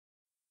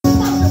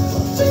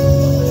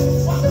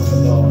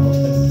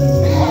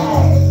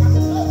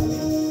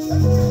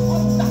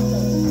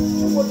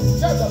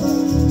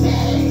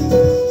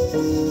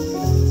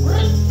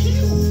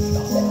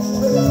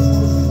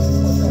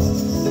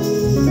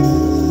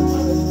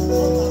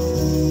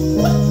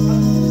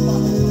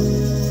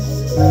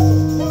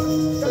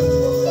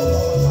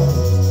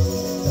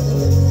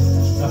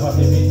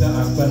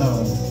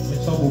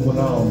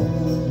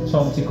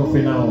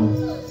copenao.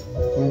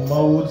 O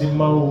mau de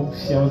mau,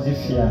 fiel de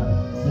fiel.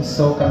 Não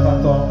sou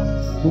capató.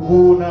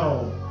 Bubu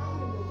não.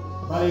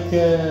 Falei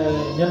que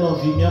minha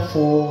novinha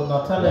foi na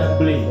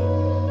Talamble.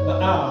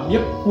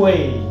 Minha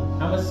coi.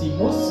 Ama si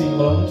moço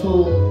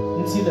lonto,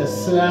 nti da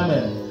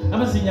slama.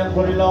 Ama si minha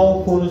gorila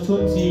o pono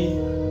tunti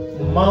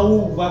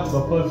mau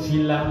bagba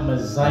vila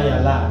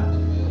mazaya la.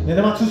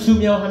 Nenda matusu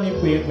minha hami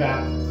coi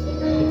gra.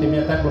 Ete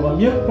minha tá global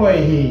minha coi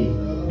he.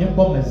 Minha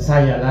po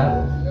mazaya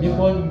la. Minha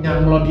po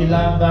nyang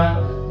lodila ba.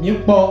 Minha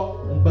po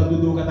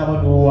badudu kata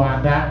bodo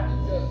ada.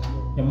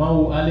 Yang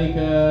mau alih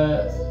ke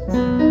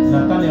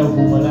Nathan yang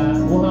humala,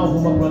 bukan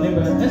humala problem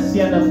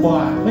Asia nak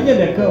buat, macam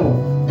dah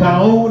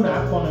kau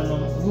nak apa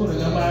nak guru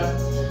nama,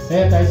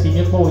 tai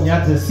sini kau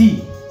nyat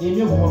si,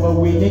 ini humala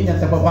wini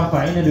nyat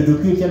apa ini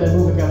duduk kiri jalan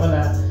dulu ke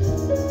mana,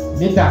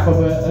 ni tak kau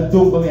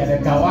duduk kau ada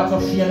kau atau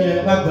siang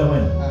ni apa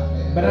bermain,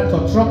 berat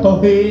trot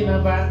tohe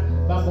nampak,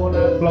 bangun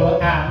keluar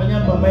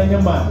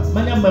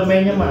macam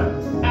bermain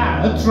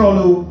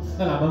trolu,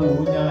 kalau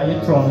bangun nyala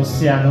trolu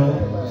siano.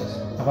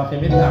 Apa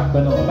kami tak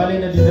benar. Balik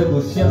nanti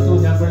negosiasi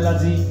tu yang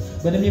berlazi.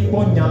 Benar ni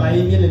pun yang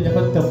lain ni lebih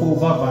dapat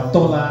terpurva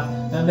tola.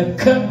 Dan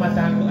dekat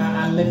mata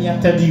alam yang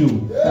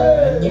terdiu.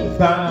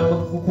 Nyimpa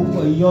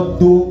kuku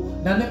yodo.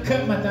 Dan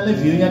dekat mata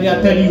lebih yang dia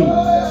terdiu.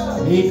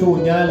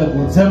 Iku nyala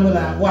lagu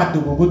zemla.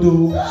 Waduh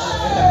gudu.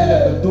 Tapi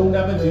lepas tu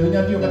dah berdiu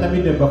yang dia kata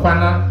bila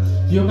berfana.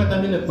 Dia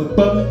kata bila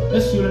berpem.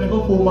 Esiu ni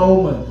kau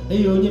mau men.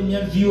 Ayo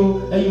nyamnya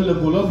view. Ayo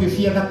lagu lagu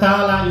via kata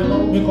lah. Ayo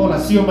mau mikol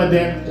asiu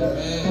madem.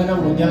 Mana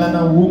nyala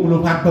na wung lo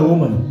pak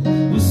woman.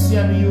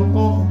 Usia ni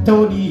ko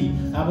todi.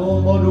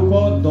 Abo modu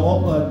ko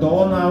do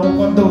na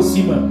ko do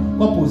sima.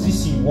 Ko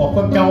posisi wo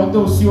ko kau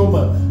do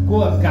sioma.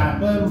 Ko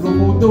ka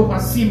ro do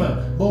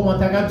pasima. Bo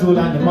mataga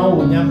jola ni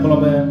mau nya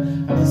globe.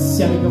 Abo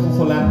sia ni ko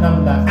fola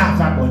nam da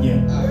ava bonye.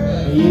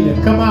 Ele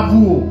kama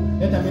bu.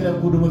 Eta mila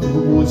kudu mo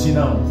bu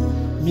chinao.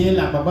 Mie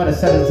la papa da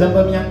sala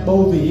zamba miak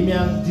bobe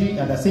miak di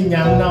ada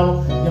sinyang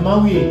nau. Nya mau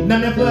wi na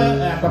me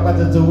pa papa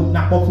zo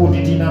na ko fu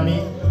di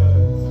dinami.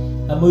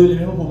 Ambil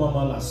ni pun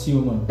mama la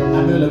siuma.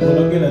 Ambil le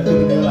kologi la tu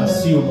ni la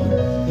siuma.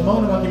 Yang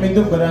mau nak kami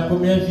tu pada aku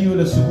punya view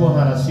le suku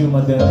hara siuma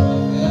dah.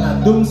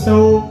 Karena dum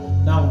so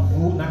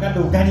nak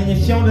ada ganyinya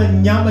siapa dah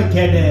nyampe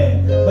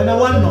kene. Bana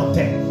wan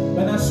note.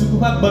 Bana suku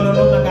pak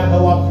banono nak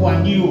bawa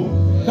puanyu.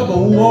 Kau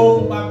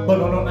bawa pak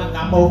banono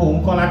nak bawa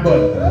hong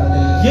kolagol.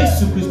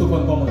 Yesus Kristus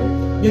pun kamu.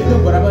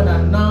 Itu berapa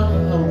nana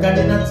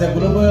ganyinya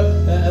sebelum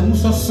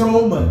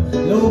musosroma.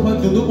 Lalu pak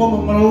duduk kamu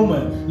meroma.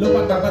 Lalu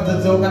pak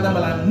kata jauh kata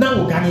malah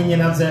nau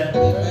ganyinya nanti.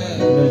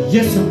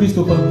 Yesus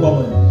Kristus pun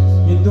kamu.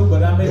 Itu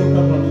berapa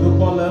kalau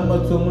duduk kalau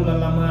macam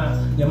lama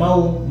yang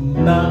mau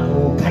na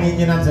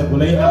ganyinya nanti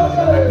boleh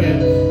apa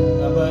kita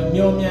nak apa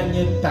nyonya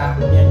nyeta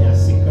nyonya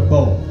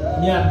sikabau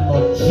nyonya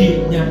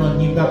noji nyonya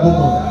nyingga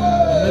bumu.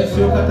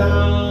 Mesio kata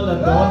la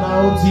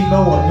dona ujiba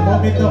wa ni mo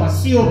bito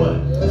asioma.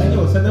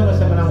 Anyo sada ma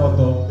sama na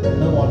moto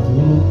na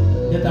dulu.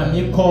 Ya ta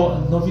mi ko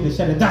no vi de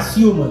shade da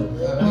sioma.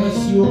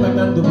 Mesio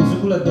kata do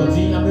bizukula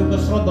doji ame ko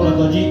sro dola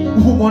doji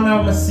u mona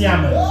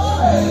masiama.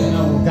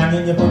 Na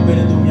ganya nya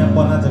pembene do mi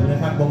apona za mi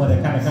hak boma de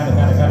kada.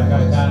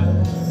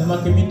 Nama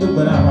kemi tu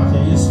berapa ya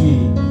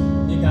Yesus.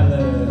 Ni kala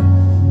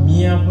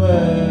mi apa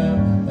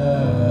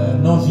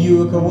no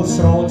view ke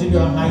wosro jadi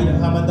orang hai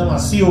dan hama dama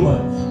sioma.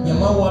 Yang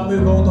mau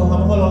ambil kau tu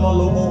hama kalau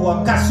lalu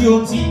mau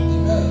kasih si.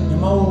 Yang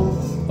mau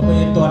apa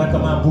yang tu ada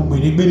kemampu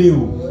beri.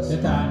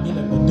 Kita ni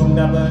lah bentuk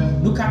dah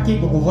nu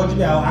kaki kau buat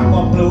jadi aku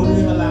upload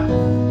ni lah.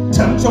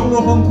 Cangcong lo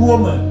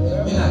pengkuam.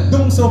 Ni nak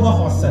dung soba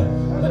host.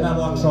 Mana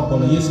buat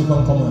trouble Yesus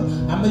pengkuam.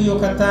 Ambil yo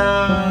kata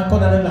kau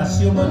ada lah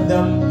sioma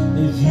dam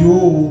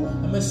view.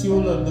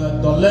 Monsieur le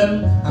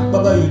dolem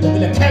akbaba yu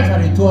dabila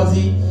kafari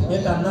tozi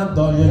yeta na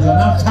dolyo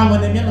na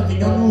tamane miano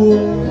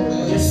kinyoru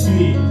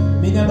Yesu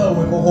minya ba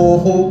we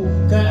ho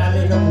ka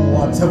ale ka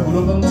ko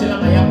tabulo bang sila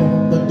maya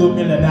ko do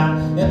mi lada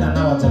yeta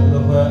na wa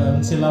tabulo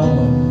ba sila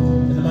uma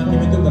ita ma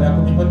kimi to gara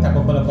ko mi ko ta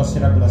ko bala ko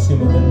sira bala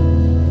siyo ba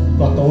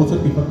plato uso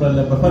ti fa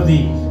bala ba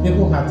fadi ne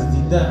ko hat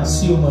di da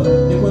asiuma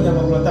ne ko nya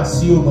ba plata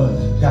asiuma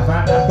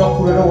gafa da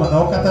dokura ro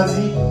na o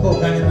katazi ko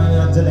kanya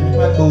na jala mi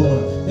pa do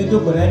itu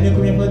berani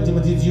aku punya pun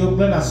cuma dijual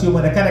belan asio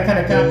mana kada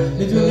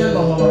itu yang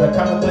lomong ada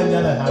kamu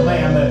punya lah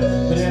hamai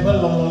berani pun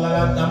lomong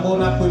lah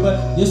kamu nak pun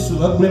Yesus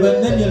aku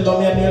boleh ni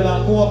lomong ni lah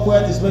aku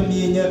ada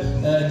sebenarnya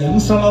yang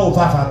musulah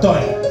ufafa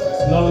toy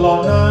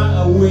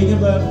lolona uinya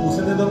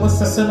usah ada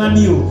masasana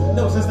miu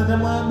dah usah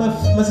ada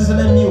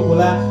masasana miu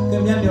pula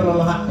kemudian dia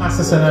loloha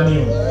masasana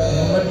miu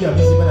dia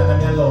mesti mana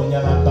namanya lonya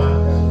lapa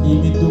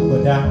ini tu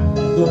bedah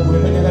dong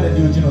boleh banyak ada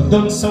di ujung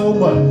dong sau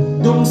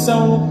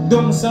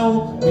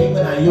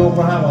bagaimana yo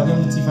pernah wajah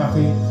mesti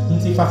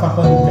fafa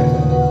bukan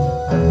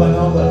apa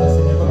nama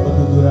sini apa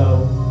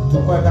berdudurau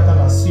tu kau kata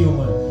rasio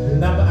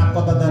nama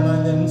aku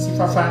tadanya mesti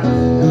fafa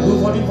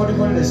duduk body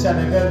dah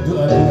sana kan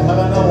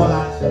halana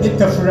wala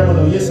kita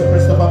furama Yesus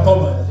Kristus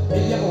pakoma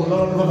dia ko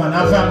lolo no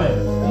bana fame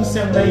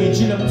mesti andai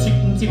jila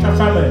mesti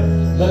fafa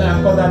bala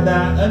aku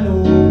tada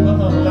anu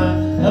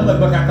apa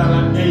berkata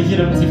lah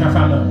jila mesti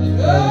fafa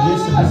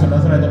Yesus Kristus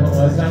dah ada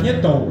pengalamannya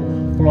tahu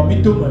Kalau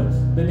itu mah,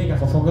 benih kan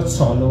fokus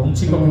solo,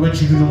 mungkin kau buat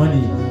cidu rumah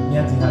ni, ni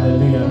hati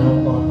haleluya,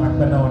 nama kau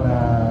apa nama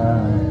nama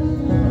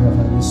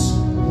Yesus.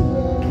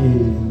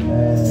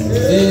 Amen.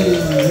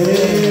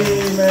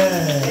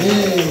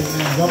 Amen.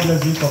 God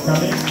bless you for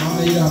coming.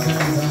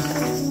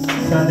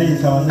 Sunday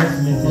is our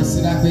next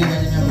meeting.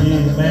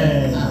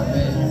 Amen.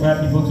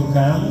 Invite people to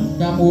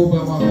come. Amen.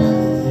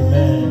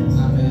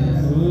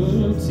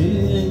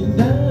 In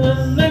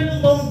the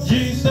name of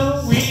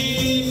Jesus,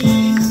 we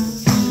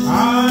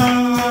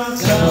are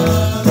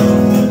so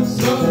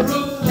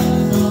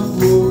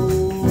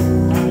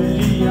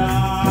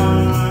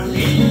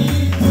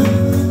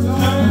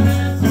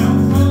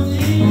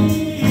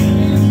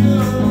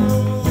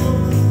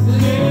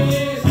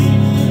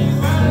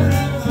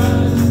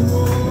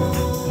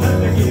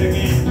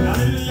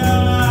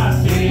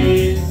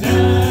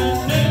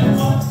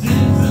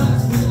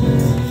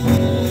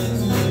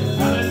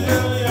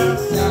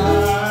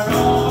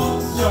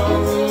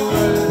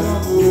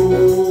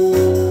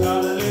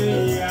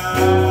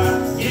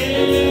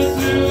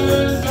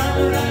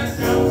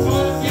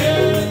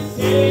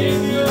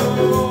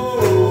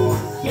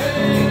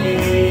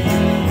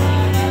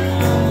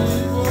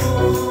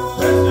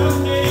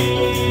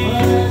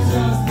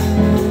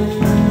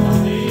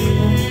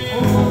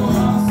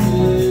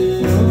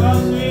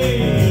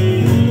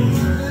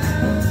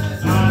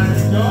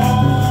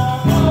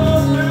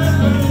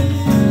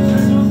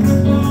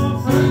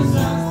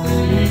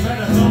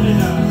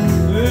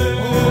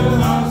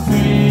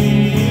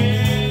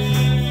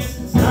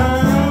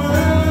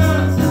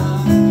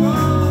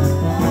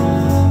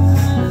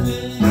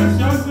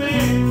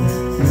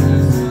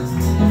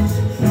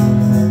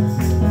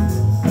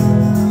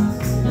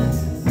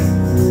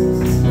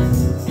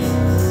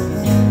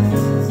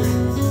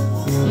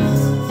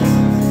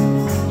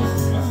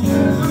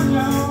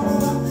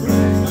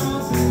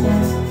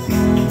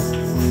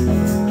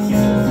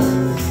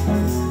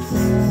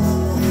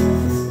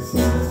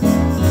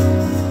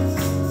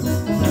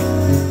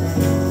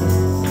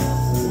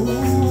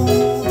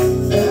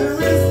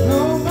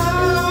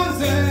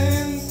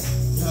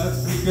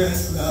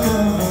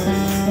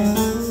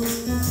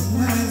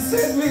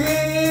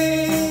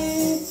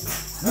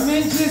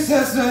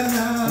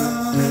Jesus,